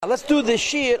Let's do the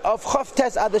shear of Chof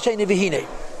Tes Ad Sheni V'Hinei.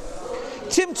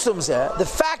 Tzimtzum Zeh, the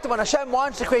fact that when Hashem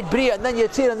wants to create Bria and then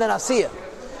Yetzir and then Asiyah,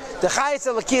 the Chayes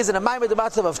Elokiyah is in a Maimed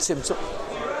Matzav of Tzimtzum.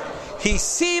 He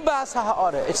Sibas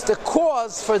HaHa'ara. It's the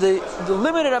cause for the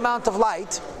limited amount of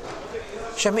light.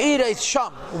 Shem'ira is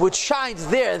Sham, which shines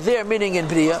there meaning in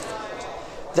Bria.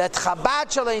 That Chabad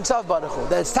Shalei Ein Sof Baruch Hu.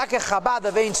 That it's Takeh Chabad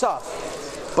of Ein Sof.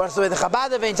 But the way the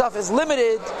Chabad of Ein Sof is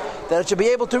limited, that it should be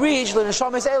able to reach to these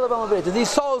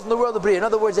souls in the world of Bria. In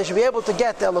other words, they should be able to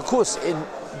get the Elokus in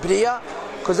Bria,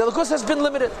 because the Elokus has been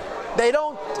limited. They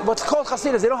don't, what's called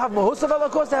Chasidus, they don't have Mahus of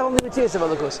Elokus, they have only Mitzias of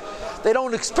Elokus. They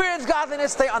don't experience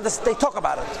godliness, they talk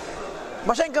about it.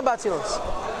 Mashenka Batzilus.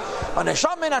 A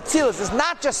Neshama in Atzilus is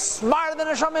not just smarter than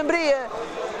a Neshama in Bria,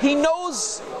 he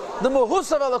knows the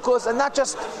Mahus of Elokus and not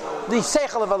just the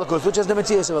Seichel of Elokus, which is the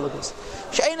Mitzias of Elokus.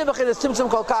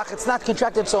 It's not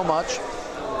contracted so much.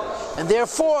 And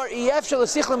therefore, it's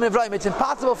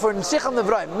impossible for Nesichel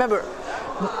Nevraim. Remember,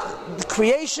 the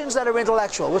creations that are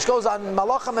intellectual, which goes on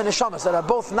Malachim and Neshamas, that are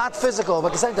both not physical, but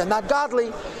at the same time not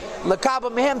godly, Lekaba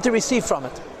Mehem to receive from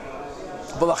it.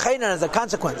 But as a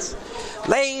consequence,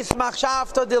 no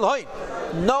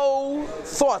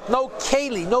thought, no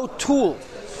keli, no tool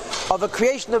of a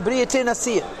creation of Briyatin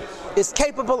Asiyah is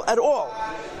capable at all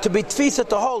to be tfisa,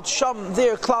 to hold Sham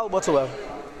there, cloud whatsoever.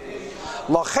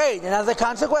 And as a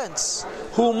consequence,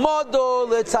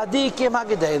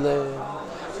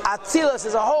 Atzilus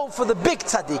is a home for the big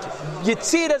tzaddikim.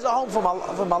 Yetzirah is a home for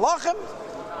Malachim.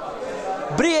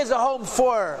 Bria is a home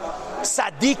for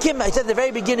tzaddikim. I said at the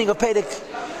very beginning of Perek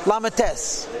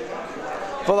Lamates.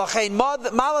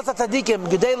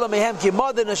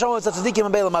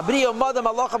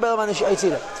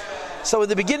 So in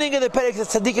the beginning of the Perek, the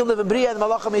tzaddikim live in Bria and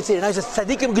Malachim Yetzirah. Now he says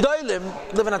tzaddikim gedolim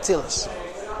live in Atzilus.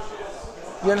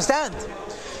 You understand?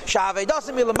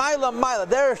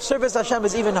 Their service Hashem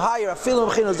is even higher.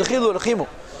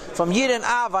 From Yir and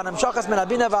Av,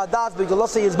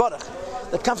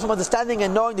 that comes from understanding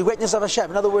and knowing the greatness of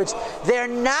Hashem. In other words, they're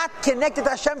not connected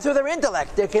to Hashem through their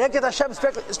intellect. They're connected to Hashem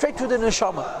straight through the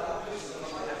neshama.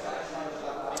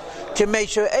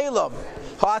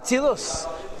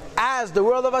 As the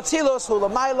world of Atzilus,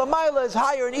 Hulamayla is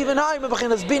higher and even higher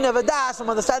from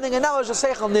understanding and knowledge of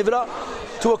Seichel Nivra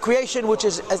to a creation which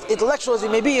is as intellectual as it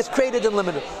may be, is created and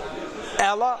limited.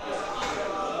 Ella,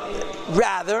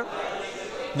 rather,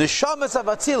 the Shamas of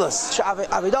Atzilus,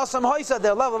 Avidasam Hoysa,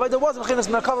 their level, there was Mechinas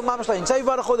Merkava Mamashla. In Tzei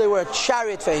Baruch Hu, they were a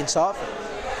chariot for Ein Sof.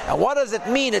 And what does it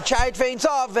mean, a chariot for Ein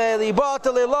Sof? They're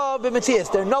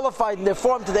nullified in their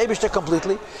form to the Eibishter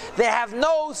completely. They have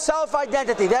no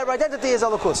self-identity. Their identity is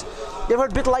Elokus. You ever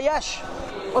heard Bittul Hayesh?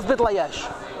 What's Bittul Hayesh?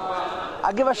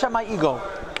 I give Hashem my ego.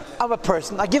 I'm a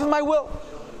person. I give him my will.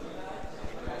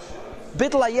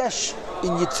 Bittul Hayesh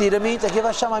in Yetzirah means I give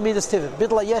Hashem my midas tivim.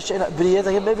 Bittul Hayesh in B'riyah,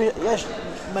 I give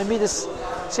my midas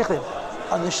sichlim.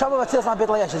 On the Neshama of Atzilus is not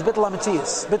Bittul Hayesh, it's Bittul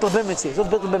HaMetzias. Bittul B'Metzias. What's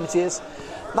Bittul B'Metzias?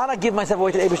 Not I give myself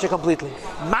away to the Eibishter completely.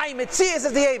 My Metzias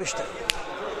is the Eibishter.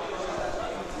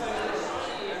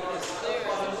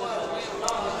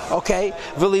 Okay?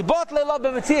 V'libot le'lo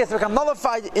b'Metzias, to become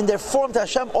nullified in their form to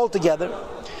Hashem altogether.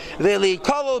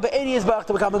 V'li'kolol be'ediyas barach,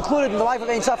 to become included in the life of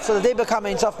Ein Sof, so that they become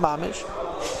Ein Sof mamish.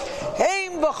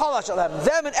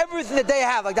 Them and everything that they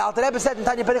have, like the Alter Rebbe said in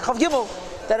Tanya Perek Chav Gimel,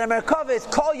 that a Merkava is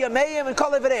Kol Yameim and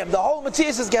Kol Evereim. The whole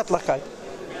Metzias is Getlachkeit.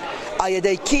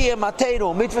 Ayadei Kiyam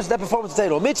Mateinu, mitzvahs, that performance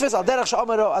Mateinu. Mitzvahs, Al Derech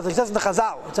Sha'omeru, as it says in the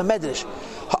Chazal, it's a medrash.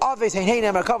 Ha'aves hein hein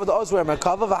Merkava, the Ozwer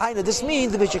Merkava, v'haina, this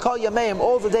means that we should call Yameim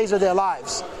all the days of their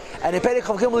lives. And in Perek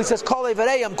Chav Gimel he says, Kol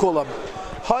Evereim Kulam.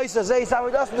 This is their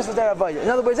avodah. In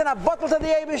other words, they're not bottled to the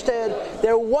Eibishter,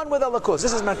 they're one with Elokus.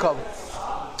 This is Merkava.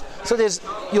 So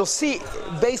you'll see,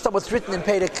 based on what's written in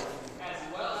Perek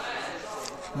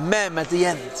Mem at the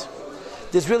end,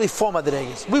 there's really 4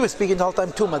 madregas. We were speaking the whole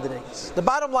time 2 madregas. The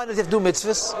bottom line is you have to do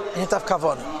mitzvahs and you have to have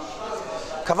kavanah.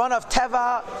 Kavanah of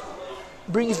Teva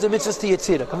brings the mitzvahs to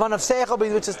Yetzirah. Kavanah of Seichel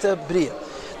brings the mitzvahs to Bria.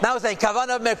 Now we're saying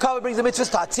Kavanah of Merkava brings the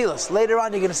mitzvahs to Atzilus. Later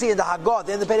on you're going to see in the Haggadah, at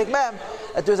the end of Perek Mem,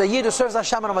 that there's a Yid who serves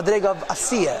Hashem on a madrega of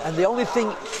Asiyah. And the only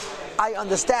thing I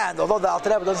understand, although the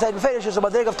Alter Rebbe doesn't say it in Fedish, is a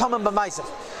madrega of Tamim B'Maisef.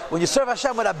 When you serve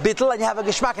Hashem with a bittul and you have a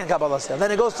geshmak in Kabbalah, and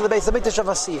then it goes to the base of Mikdash of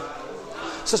Asiyah.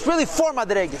 So it's really 4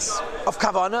 madregas of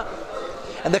Kavanah,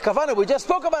 and the Kavanah we just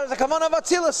spoke about is the Kavanah of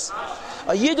Atzilus.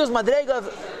 A Yid's madrega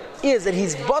is that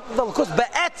he's bought the Lakus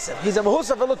be'etzem. He's a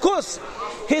mahus of a Lakus.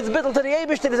 His bittul to the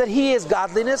Eibishter is that he is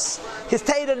godliness. His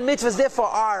Torah and mitzvahs therefore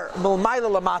are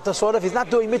milmayla lamata, sort of. He's not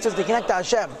doing mitzvahs to connect to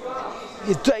Hashem.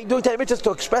 He's doing Torah mitzvahs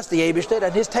to express the Eibishter,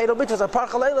 and his Torah mitzvahs are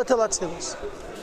parcha leila till Atzilus.